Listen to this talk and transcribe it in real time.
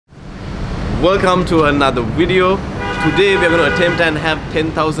Welcome to another video. Today we are going to attempt and have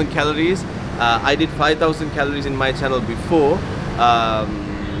 10,000 calories. I did 5,000 calories in my channel before.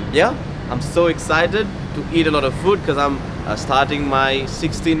 Yeah, I'm so excited to eat a lot of food because I'm starting my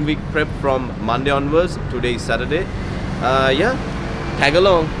 16-week prep from Monday onwards. Today is Saturday. Yeah, tag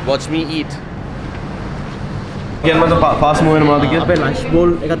along, watch me eat. Again, what's the fast moving amount again? Our lunch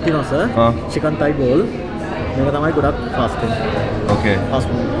bowl is sir. Chicken thigh bowl. We are good at fasting. Okay. Fast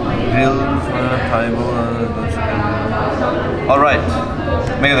food. Grilled thigh bowl. All right.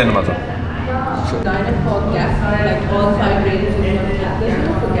 Make it in the matter.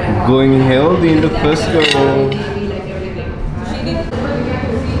 Going healthy in the first go.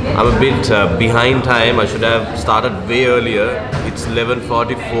 I'm a bit behind time. I should have started way earlier. It's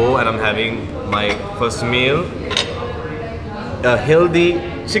 11:44 and I'm having my first meal. A healthy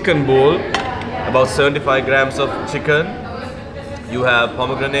chicken bowl, about 75 grams of chicken. You have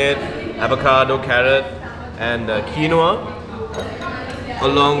pomegranate, avocado, carrot and quinoa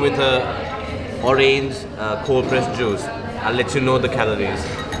along with a orange cold pressed juice. I'll let you know the calories.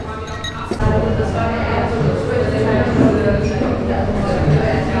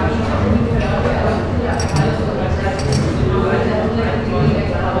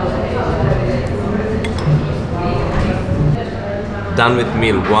 Done with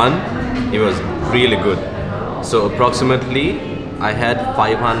meal one. It was really good. So approximately I had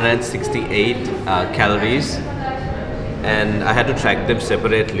 568 calories and I had to track them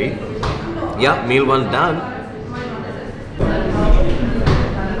separately. Yeah, meal one done.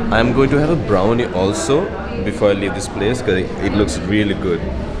 I'm going to have a brownie also before I leave this place because it looks really good.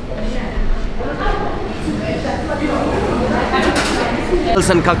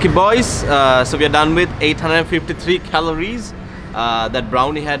 And Kaki boys, so we are done with 853 calories. That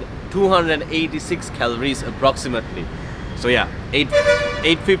brownie had 286 calories approximately. So yeah,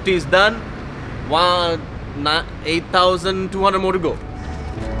 850 is done. 8,200 more to go.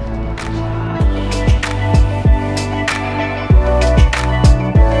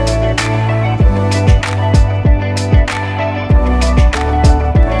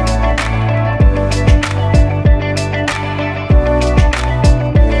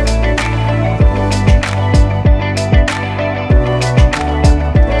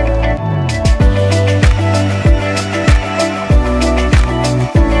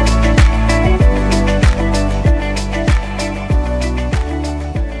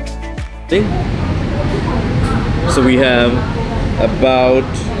 So we have about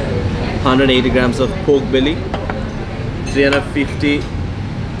 180 grams of pork belly, 350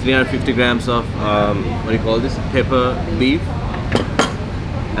 grams of what do you call this, pepper beef,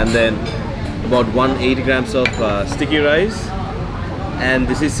 and then about 180 grams of sticky rice, and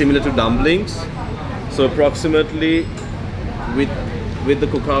this is similar to dumplings. So approximately with the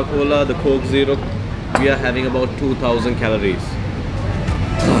Coca-Cola, the Coke Zero, we are having about 2,000 calories.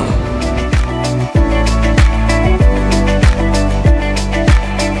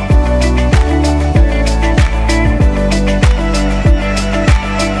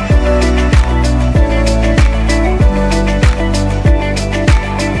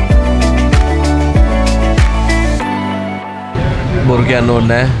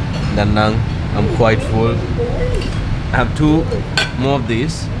 I'm quite full. I have two more of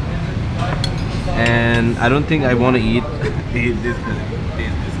these and I don't think I want to eat this because it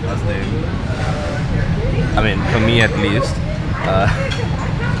tastes disgusting. I mean, for me at least.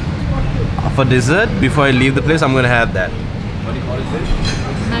 For dessert, before I leave the place, I'm going to have that. What is this?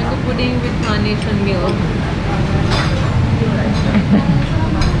 Mango pudding with carnation milk.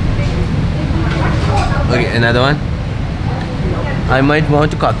 Okay, another one. I might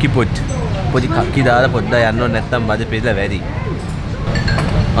want to kaki put. I'm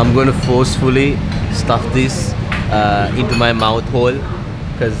going to forcefully stuff this into my mouth hole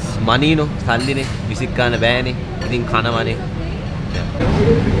because money, no, salli ne, music kana bane, idin kana money.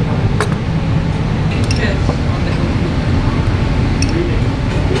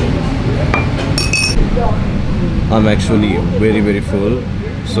 I'm actually very full.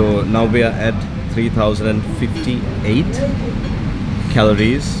 So now we are at 3,058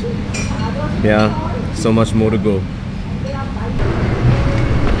 calories. Yeah, so much more to go.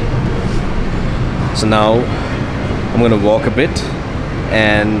 So now I'm gonna walk a bit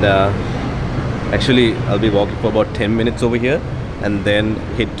and actually I'll be walking for about 10 minutes over here and then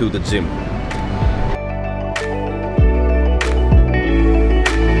head to the gym.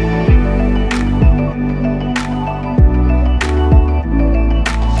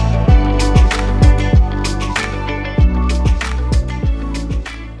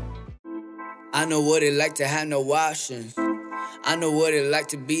 I know what it like to have no options. I know what it like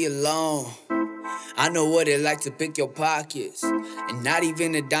to be alone. I know what it like to pick your pockets and not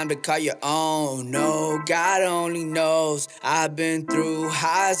even a dime to call your own. No, God only knows. I've been through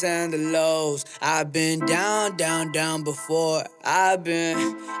highs and the lows. I've been down, down, down before. I've been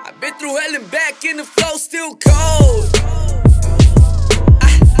through hell and back, and the flow still cold.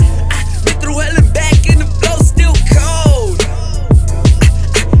 Been through hell and back, and the flow still cold.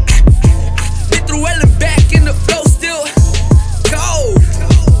 Been through hell and back, and the flow still cold.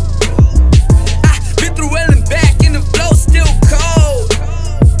 Been through hell and back, and the flow still cold.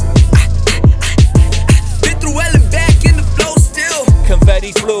 Been through hell and back, and the flow still.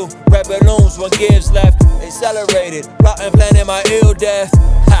 Confetti flew, red balloons when gives left. Accelerated, plotting, planning my ill death.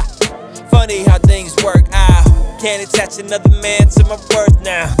 Ha! Funny how things work out. Can't attach another man to my worth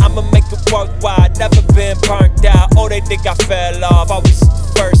now. I'ma make it worthwhile, never been burnt out. Oh, they think I fell off, I was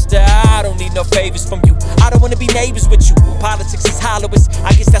first out. I don't need no favors from you, I don't wanna be neighbors with you. Politics is hollowest,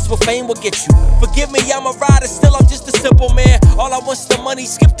 I guess that's what fame will get you. Forgive me, I'm a rider, still I'm just a simple man. All I want's the money,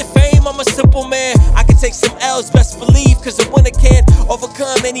 skip the fame, I'm a simple man. I can take some L's, best believe, cause a winner can't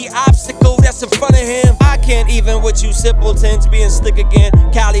overcome any obstacle that's in front of him. I can't even with you simpletons being slick again.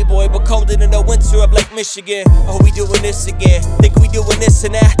 Cali boy, but colder than the winter of Lake Michigan. Oh, we doing this again, think we doing this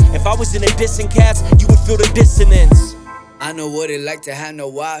and that. If I was in a dissing cats, you would feel the dissonance. I know what it like to have no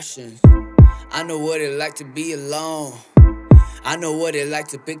options. I know what it like to be alone. I know what it like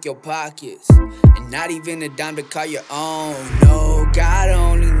to pick your pockets and not even a dime to call your own. No, God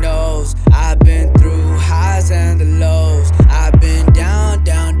only knows. I've been through highs and the lows. I've been down,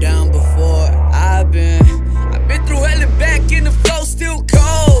 down, down before. I've been through hell and back, and the flow still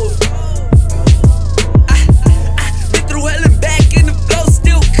cold. Been through hell and back, and the flow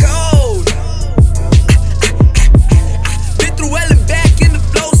still cold. Been through hell and back, and the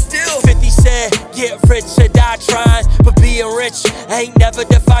flow still. 50 said, get rich or die trying, but being rich ain't never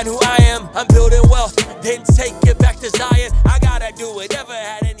define who I am. I'm building wealth, then take it back to Zion. I gotta do it, never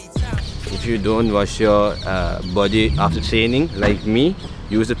had any time. If you don't wash your body after training, like me,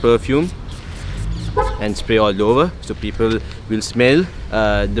 use a perfume and spray all over so people will smell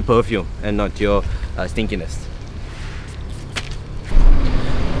the perfume and not your stinkiness.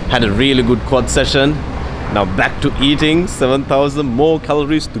 Had a really good quad session. Now back to eating. 7,000 more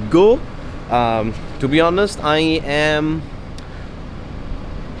calories to go. To be honest, I'm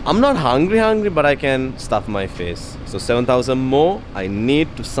not hungry, but I can stuff my face. So 7,000 more. I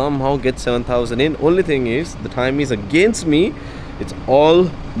need to somehow get 7,000 in. Only thing is, the time is against me. It's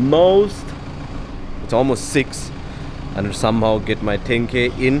almost 6, and to somehow get my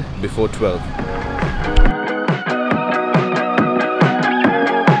 10K in before 12.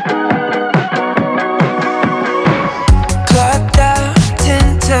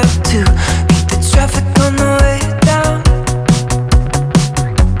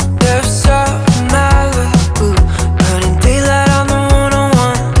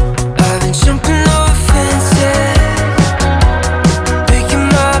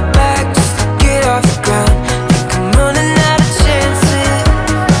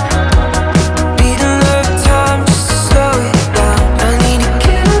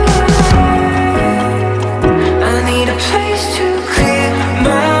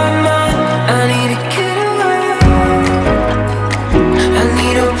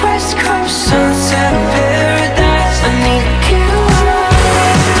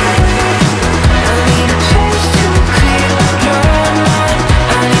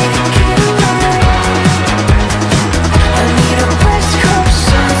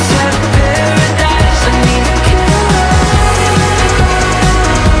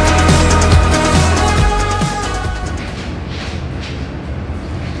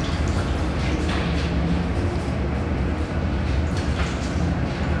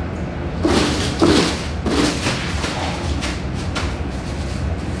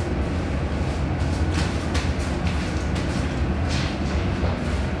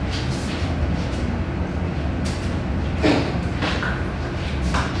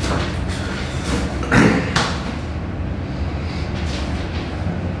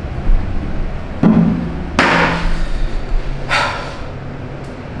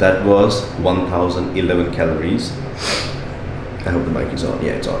 That was 1,011 calories. I hope the mic is on.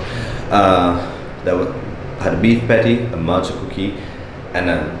 Yeah, it's on. I had a beef patty, a matcha cookie, and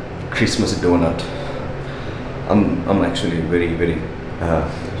a Christmas donut. I'm actually very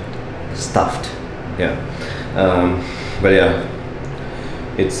stuffed. Yeah. But yeah,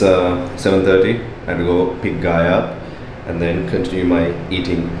 it's 7:30. I had to go pick Guy up and then continue my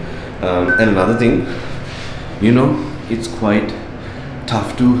eating. And another thing, you know, it's quite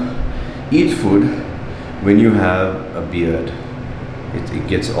tough to eat food when you have a beard. it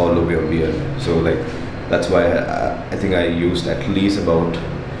gets all over your beard. So like that's why I think I used at least about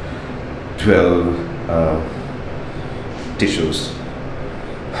 12 tissues.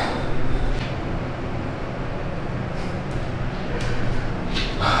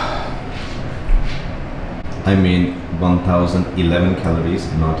 I mean 1011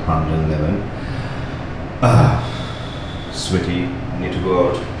 calories, not 111. Sweaty, need to go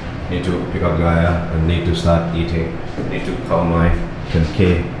out, need to pick up Gaia, and need to start eating, need to cover my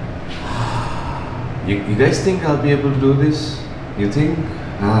 10k. You guys think I'll be able to do this? You think?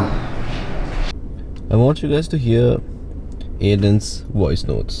 I want you guys to hear Aiden's voice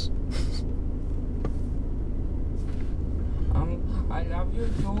notes. I love you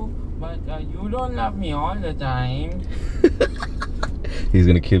too, but you don't love me all the time. He's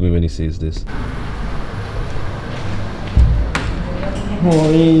gonna kill me when he sees this.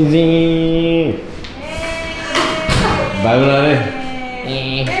 Bye, Banane.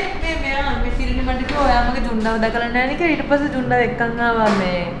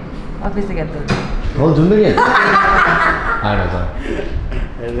 Oh, Junda again? Hi, Nasa.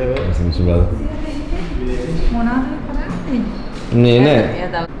 Hello. Nice to meet you, brother. Nene.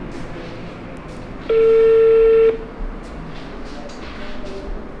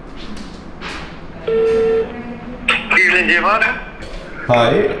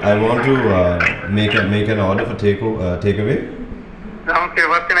 Hi, I want to make an order for takeaway. Okay,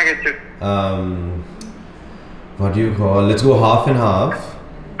 what can I get you? What do you call? Let's go half and half.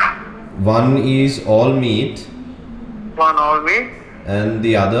 One is all meat. One all meat. And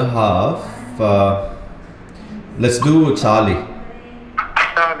the other half, let's do Charlie.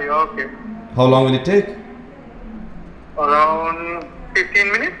 Charlie, okay. How long will it take? Around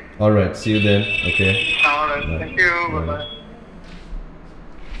 15 minutes. Alright, see you then. Okay. Alright, thank you. Bye-bye.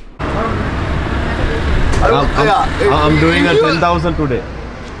 I'm doing a 10,000 today.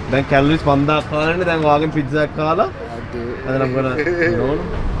 Then calories 1,000, then walking pizza kala. And then I'm gonna, you know.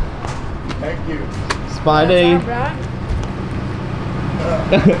 Thank you. Spidey.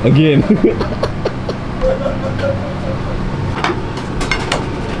 Again.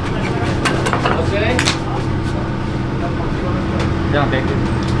 Okay? Yeah, thank you.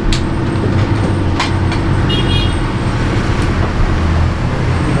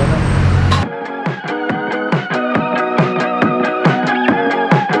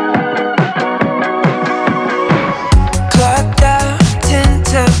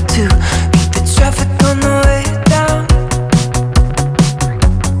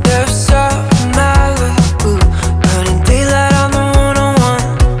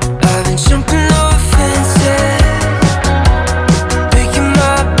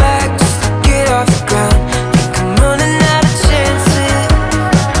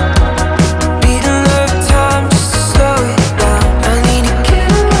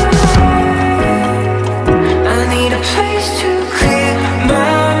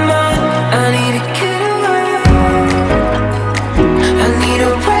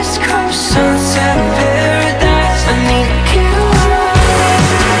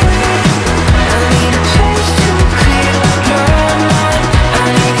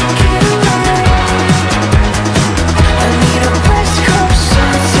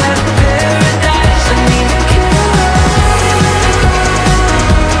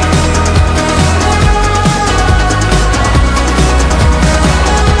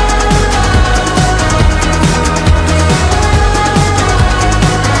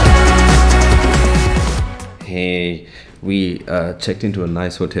 We checked into a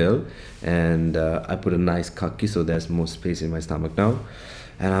nice hotel, and I put a nice kaki, so there's more space in my stomach now,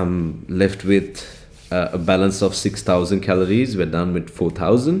 and I'm left with a balance of 6,000 calories. We're done with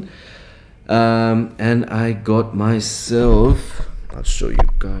 4,000, and I got myself, I'll show you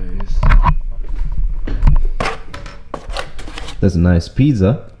guys, there's a nice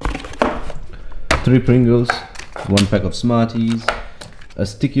pizza, 3 Pringles, 1 pack of Smarties, a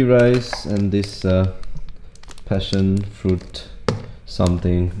sticky rice, and this passion fruit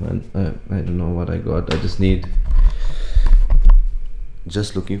something, and I don't know what I got. I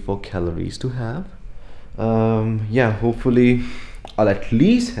just looking for calories to have. Yeah, hopefully I'll at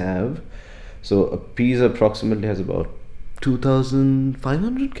least have, so a pizza approximately has about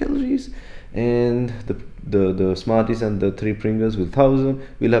 2,500 calories, and the Smarties and the 3 Pringles will have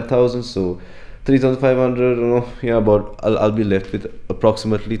 1,000, so 3,500, yeah, about I'll be left with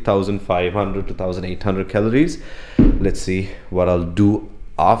approximately 1,500 to 1,800 calories. Let's see what I'll do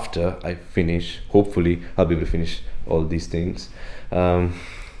after I finish. Hopefully I'll be able to finish all these things.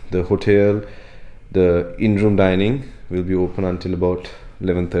 The hotel, the in-room dining will be open until about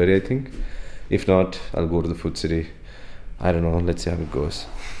 11:30, I think. If not, I'll go to the food city. I don't know, let's see how it goes.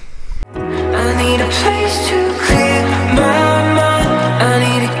 I need a place to clear my mind. I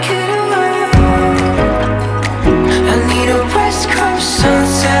need to get away. I need a West Coast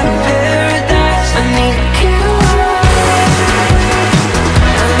sunset paradise. I need to get away.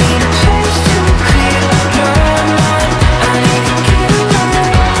 I need a place to clear my mind. I need to get away.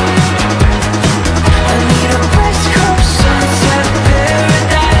 I need a West Coast sunset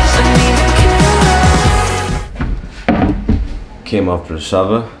paradise. I need to get away. Came after a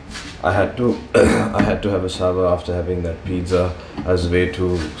shower. I had to have a shower after having that pizza. I was way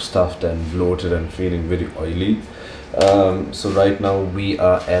too stuffed and bloated and feeling very oily. So right now we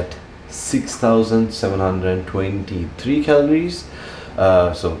are at 6,723 calories.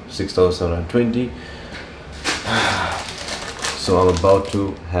 So 6,720. So I'm about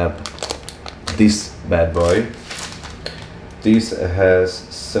to have this bad boy. This has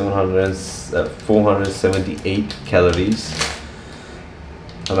 478 calories.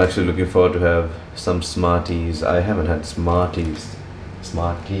 I'm actually looking forward to have some Smarties. I haven't had Smarties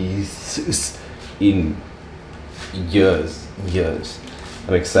in years.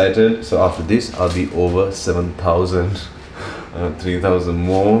 I'm excited. So after this I'll be over 7,000, 3,000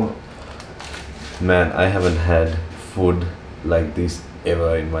 more. Man, I haven't had food like this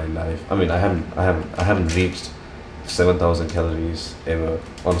ever in my life. I mean, I haven't reached 7,000 calories ever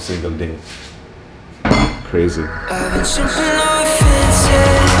on a single day. Crazy. I've been jumping off fences.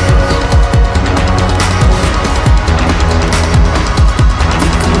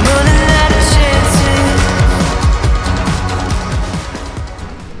 I'm running out of chances.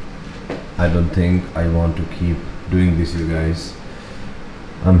 I don't think I want to keep doing this, you guys.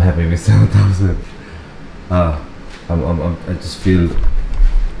 I'm happy with 7,000. I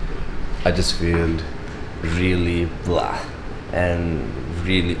just feel really blah and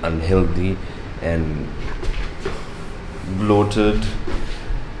really unhealthy and bloated.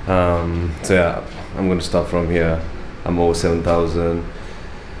 So yeah, I'm gonna stop from here. I'm over 7,000.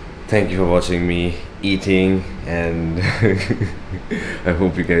 Thank you for watching me eating, and I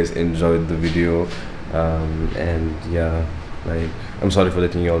hope you guys enjoyed the video. And yeah, like, I'm sorry for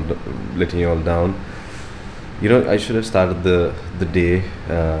letting you all down. You know, I should have started the day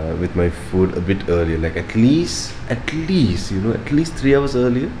with my food a bit earlier, like at least 3 hours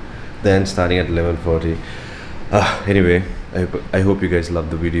earlier than starting at 11:40. Anyway, I hope you guys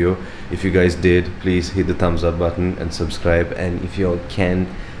loved the video. If you guys did, please hit the thumbs up button and subscribe, and if you all can,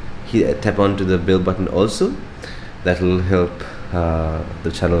 tap onto the bell button also. That will help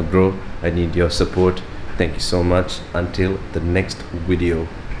the channel grow. I need your support. Thank you so much. Until the next video.